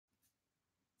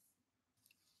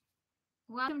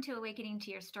Welcome to Awakening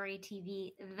to Your Story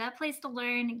TV, the place to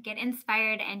learn, get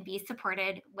inspired, and be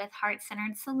supported with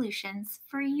heart-centered solutions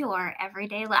for your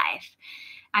everyday life.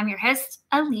 I'm your host,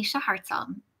 Alicia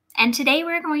Hartzell, and today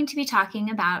we're going to be talking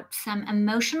about some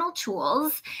emotional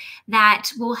tools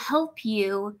that will help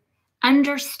you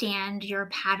understand your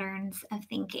patterns of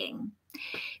thinking.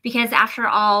 Because after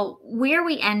all, where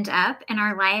we end up in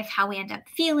our life, how we end up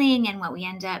feeling, and what we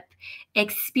end up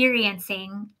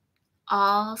experiencing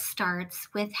all starts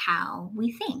with how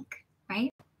we think, right?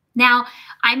 Now,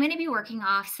 I'm going to be working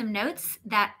off some notes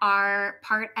that are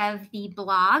part of the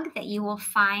blog that you will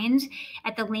find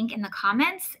at the link in the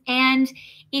comments. And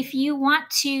if you want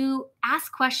to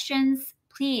ask questions,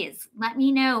 please let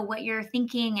me know what you're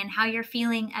thinking and how you're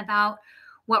feeling about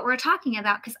what we're talking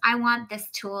about, because I want this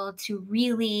tool to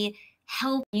really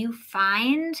help you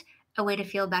find a way to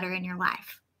feel better in your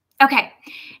life. Okay,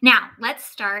 now let's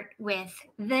start with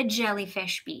the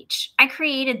Jellyfish Beach. I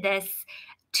created this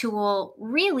tool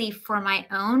really for my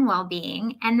own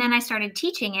well-being, and then I started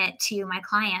teaching it to my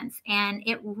clients, and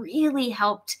it really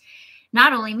helped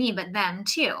not only me, but them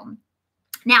too.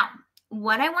 Now,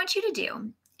 what I want you to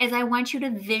do is I want you to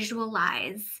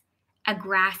visualize a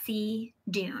grassy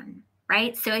dune,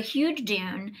 right? So a huge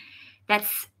dune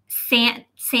that's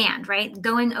sand, right?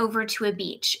 Going over to a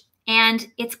beach, and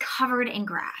it's covered in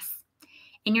grass.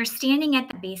 And you're standing at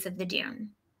the base of the dune.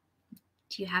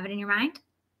 Do you have it in your mind?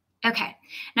 Okay.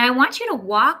 Now I want you to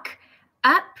walk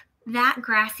up that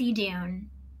grassy dune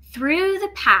through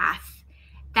the path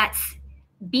that's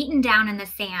beaten down in the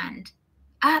sand,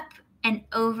 up and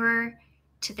over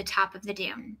to the top of the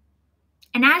dune.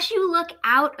 And as you look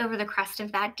out over the crest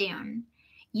of that dune,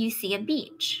 you see a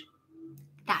beach.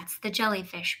 That's the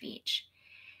Jellyfish Beach.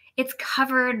 It's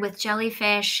covered with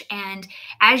jellyfish, and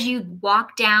as you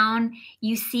walk down,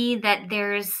 you see that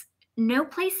there's no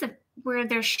place where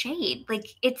there's shade. Like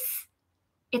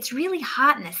it's really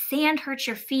hot, and the sand hurts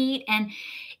your feet. And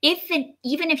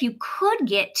even if you could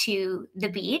get to the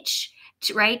beach,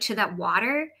 to that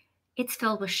water, it's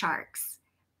filled with sharks.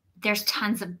 There's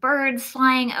tons of birds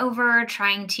flying over,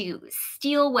 trying to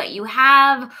steal what you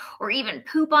have or even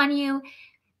poop on you.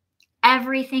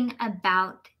 Everything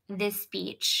about this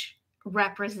beach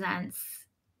represents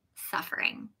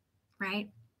suffering, right?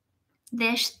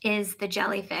 This is the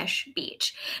Jellyfish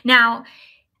Beach. Now,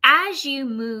 as you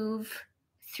move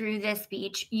through this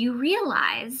beach, you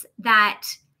realize that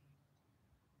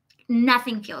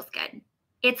nothing feels good.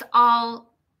 It's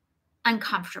all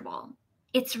uncomfortable.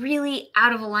 It's really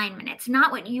out of alignment. It's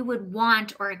not what you would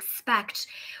want or expect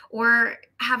or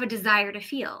have a desire to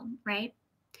feel, right?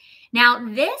 Now,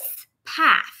 this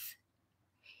path,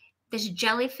 this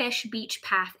Jellyfish Beach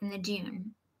path in the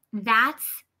dune,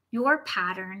 that's your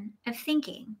pattern of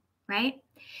thinking, right?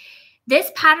 This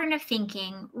pattern of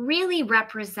thinking really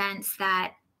represents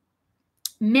that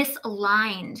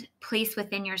misaligned place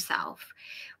within yourself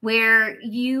where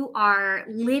you are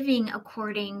living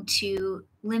according to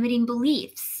limiting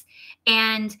beliefs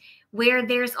and where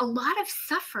there's a lot of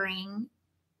suffering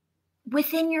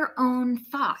within your own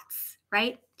thoughts,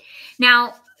 right?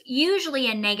 Now, usually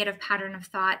a negative pattern of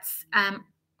thoughts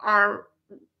are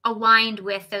aligned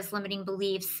with those limiting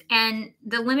beliefs. And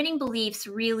the limiting beliefs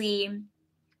really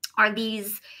are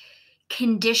these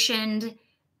conditioned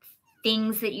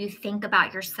things that you think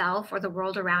about yourself or the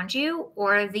world around you,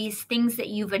 or these things that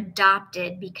you've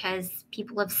adopted because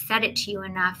people have said it to you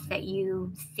enough that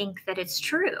you think that it's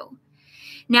true.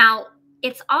 Now,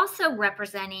 it's also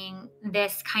representing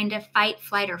this kind of fight,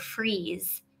 flight, or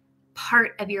freeze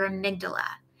part of your amygdala,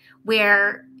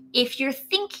 where if you're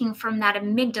thinking from that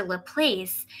amygdala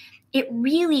place, it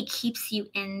really keeps you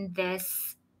in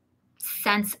this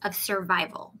sense of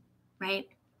survival, right?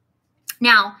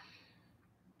 Now,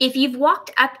 if you've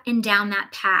walked up and down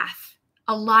that path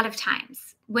a lot of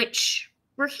times, which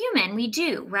we're human, we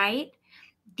do, right?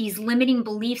 These limiting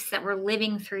beliefs that we're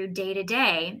living through day to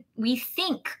day, we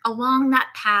think along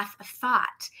that path of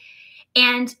thought.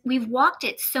 And we've walked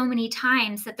it so many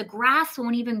times that the grass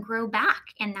won't even grow back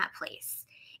in that place.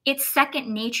 It's second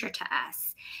nature to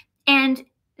us. And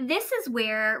this is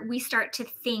where we start to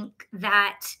think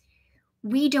that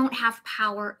we don't have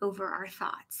power over our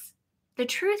thoughts. The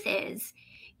truth is,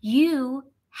 you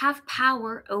have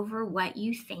power over what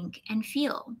you think and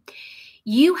feel.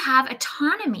 You have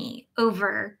autonomy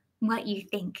over what you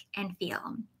think and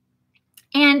feel.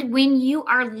 And when you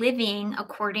are living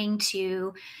according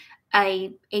to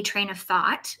a train of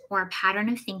thought or a pattern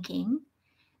of thinking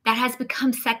that has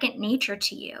become second nature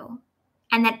to you,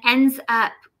 and that ends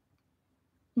up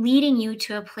leading you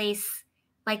to a place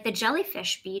like the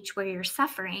Jellyfish Beach where you're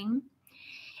suffering,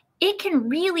 it can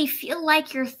really feel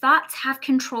like your thoughts have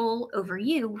control over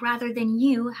you rather than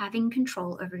you having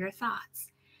control over your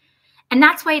thoughts. And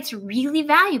that's why it's really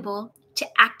valuable to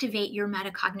activate your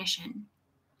metacognition.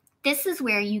 This is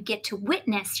where you get to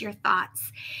witness your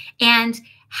thoughts and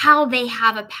how they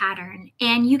have a pattern,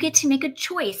 and you get to make a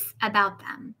choice about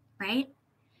them, right?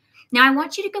 Now, I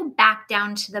want you to go back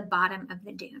down to the bottom of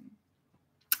the dune.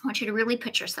 I want you to really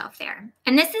put yourself there.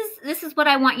 And this is what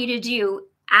I want you to do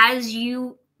as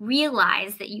you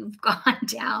realize that you've gone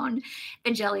down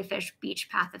the Jellyfish Beach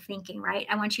path of thinking, right?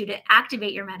 I want you to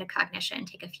activate your metacognition,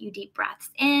 take a few deep breaths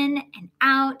in and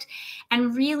out,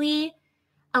 and really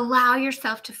allow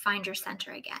yourself to find your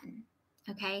center again,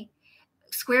 okay?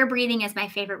 Square breathing is my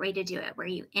favorite way to do it, where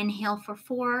you inhale for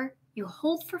 4, you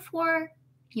hold for 4,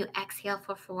 you exhale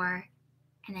for 4,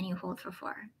 and then you hold for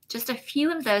 4. Just a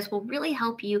few of those will really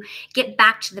help you get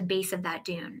back to the base of that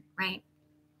dune, right?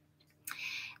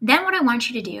 Then what I want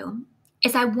you to do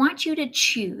is I want you to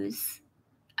choose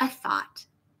a thought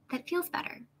that feels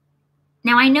better.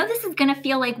 Now, I know this is going to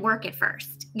feel like work at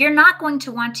first. You're not going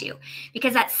to want to,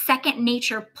 because that second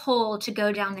nature pull to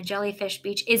go down the Jellyfish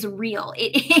Beach is real.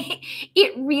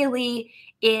 It really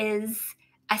is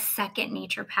a second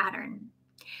nature pattern.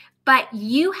 But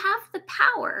you have the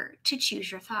power to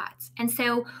choose your thoughts. And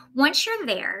so once you're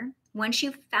there, once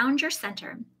you've found your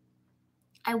center,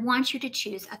 I want you to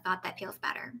choose a thought that feels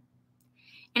better.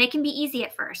 And it can be easy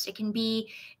at first. It can be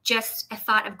just a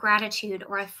thought of gratitude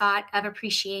or a thought of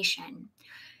appreciation.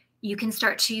 You can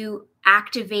start to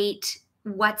activate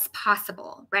what's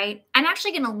possible, right? I'm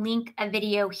actually going to link a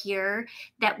video here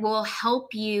that will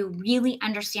help you really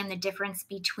understand the difference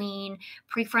between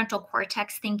prefrontal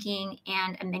cortex thinking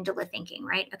and amygdala thinking,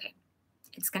 right? Okay,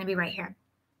 it's going to be right here.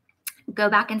 Go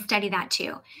back and study that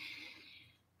too.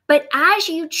 But as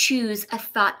you choose a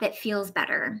thought that feels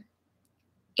better,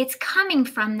 it's coming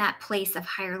from that place of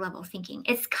higher level thinking.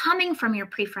 It's coming from your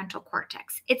prefrontal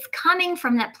cortex. It's coming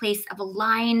from that place of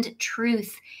aligned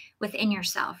truth within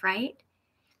yourself, right?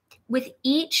 With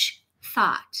each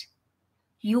thought,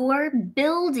 you're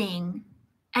building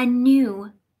a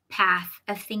new path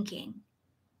of thinking.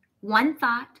 One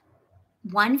thought,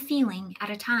 one feeling at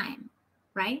a time,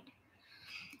 right?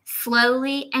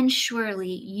 Slowly and surely,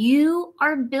 you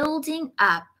are building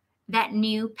up that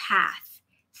new path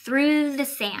through the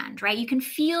sand, right? You can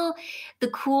feel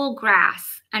the cool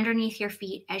grass underneath your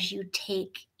feet as you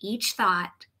take each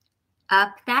thought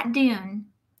up that dune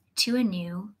to a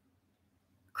new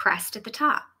crest at the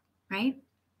top, right?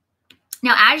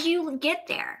 Now, as you get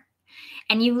there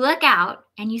and you look out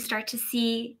and you start to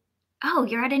see, oh,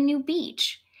 you're at a new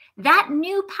beach. That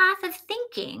new path of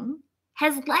thinking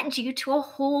has led you to a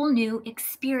whole new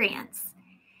experience.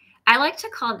 I like to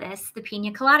call this the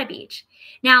Pina Colada Beach.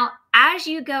 Now, as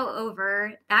you go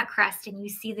over that crest and you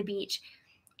see the beach,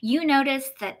 you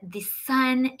notice that the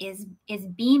sun is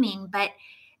beaming, but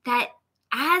that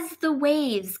as the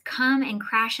waves come and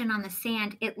crash in on the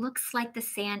sand, it looks like the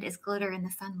sand is glitter in the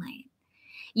sunlight.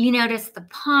 You notice the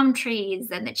palm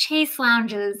trees and the chase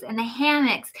lounges and the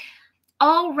hammocks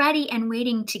all ready and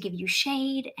waiting to give you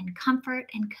shade and comfort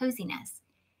and coziness.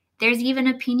 There's even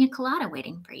a pina colada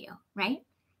waiting for you, right?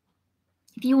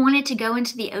 If you wanted to go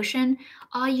into the ocean,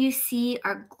 all you see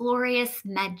are glorious,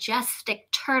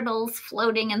 majestic turtles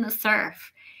floating in the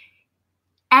surf.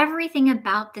 Everything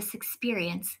about this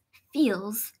experience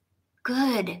feels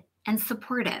good and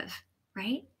supportive,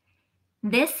 right?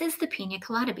 This is the Pina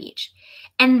Colada Beach.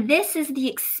 And this is the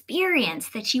experience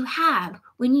that you have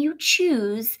when you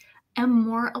choose a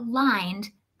more aligned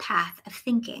path of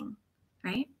thinking,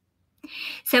 right?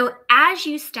 So as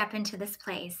you step into this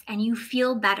place and you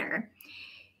feel better,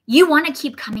 you want to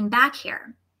keep coming back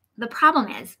here. The problem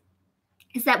is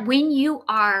that when you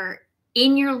are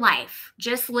in your life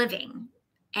just living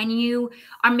and you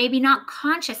are maybe not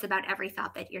conscious about every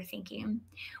thought that you're thinking,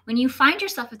 when you find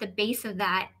yourself at the base of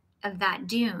that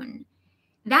dune,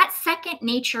 that second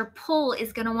nature pull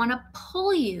is going to want to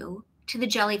pull you to the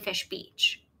Jellyfish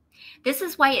Beach. This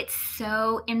is why it's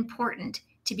so important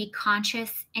to be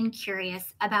conscious and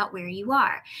curious about where you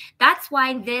are. That's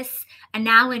why this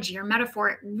analogy or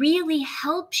metaphor really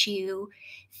helps you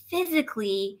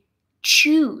physically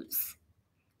choose,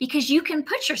 because you can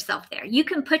put yourself there. You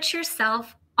can put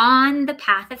yourself on the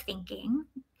path of thinking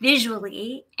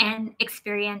visually and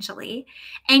experientially,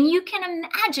 and you can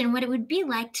imagine what it would be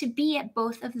like to be at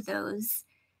both of those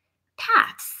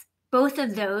paths, both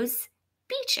of those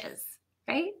beaches,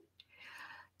 right?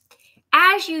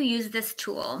 As you use this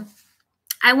tool,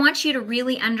 I want you to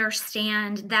really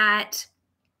understand that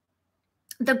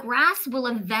the grass will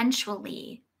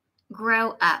eventually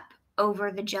grow up over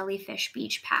the Jellyfish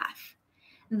Beach path.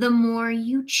 the more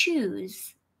you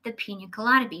choose the Pina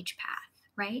Colada Beach path,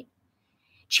 right?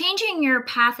 Changing your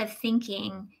path of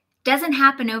thinking doesn't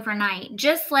happen overnight.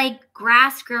 Just like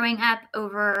grass growing up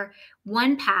over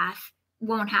one path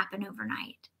won't happen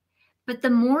overnight. But the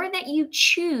more that you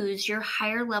choose your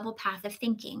higher level path of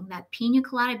thinking, that Pina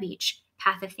Colada Beach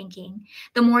path of thinking,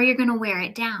 the more you're going to wear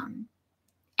it down.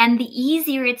 And the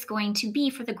easier it's going to be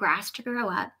for the grass to grow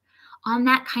up on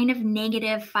that kind of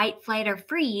negative fight, flight, or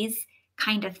freeze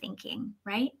kind of thinking,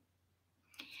 right?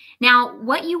 Now,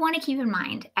 what you want to keep in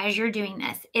mind as you're doing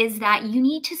this is that you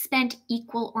need to spend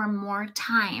equal or more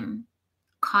time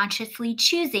consciously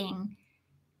choosing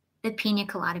the Pina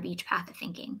Colada Beach path of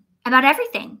thinking about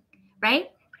everything,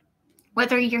 right?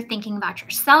 Whether you're thinking about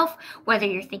yourself, whether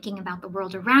you're thinking about the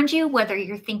world around you, whether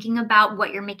you're thinking about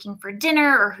what you're making for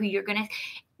dinner or who you're going to,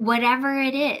 whatever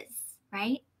it is,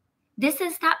 right? This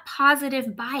is that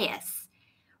positive bias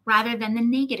rather than the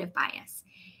negative bias.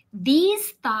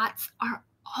 These thoughts are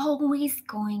always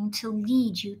going to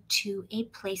lead you to a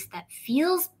place that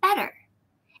feels better.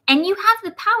 And you have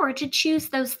the power to choose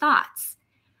those thoughts.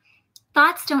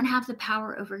 Thoughts don't have the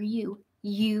power over you.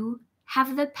 You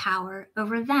have the power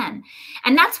over them.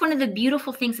 And that's one of the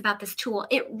beautiful things about this tool.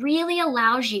 It really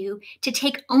allows you to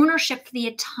take ownership for the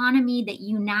autonomy that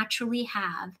you naturally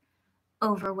have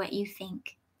over what you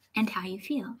think and how you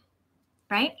feel,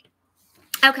 right?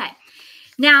 Okay.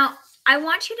 Now, I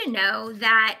want you to know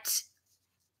that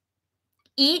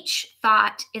each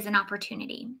thought is an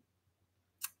opportunity.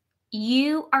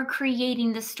 You are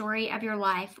creating the story of your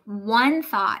life, one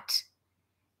thought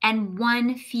and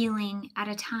one feeling at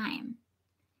a time.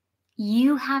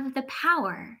 You have the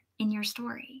power in your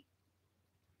story.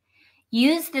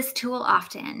 Use this tool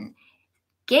often.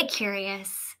 Get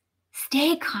curious,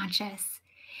 stay conscious,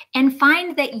 and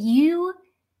find that you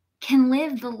can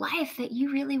live the life that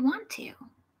you really want to,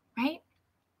 right?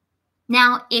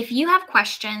 Now, if you have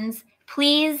questions,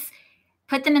 please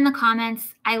put them in the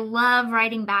comments. I love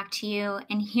writing back to you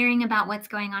and hearing about what's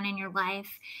going on in your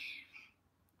life.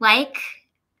 Like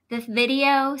this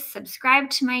video, subscribe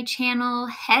to my channel,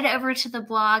 head over to the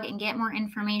blog and get more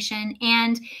information.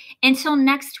 And until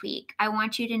next week, I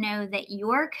want you to know that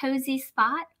your cozy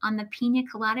spot on the Pina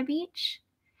Colada Beach,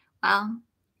 well,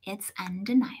 it's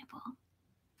undeniable.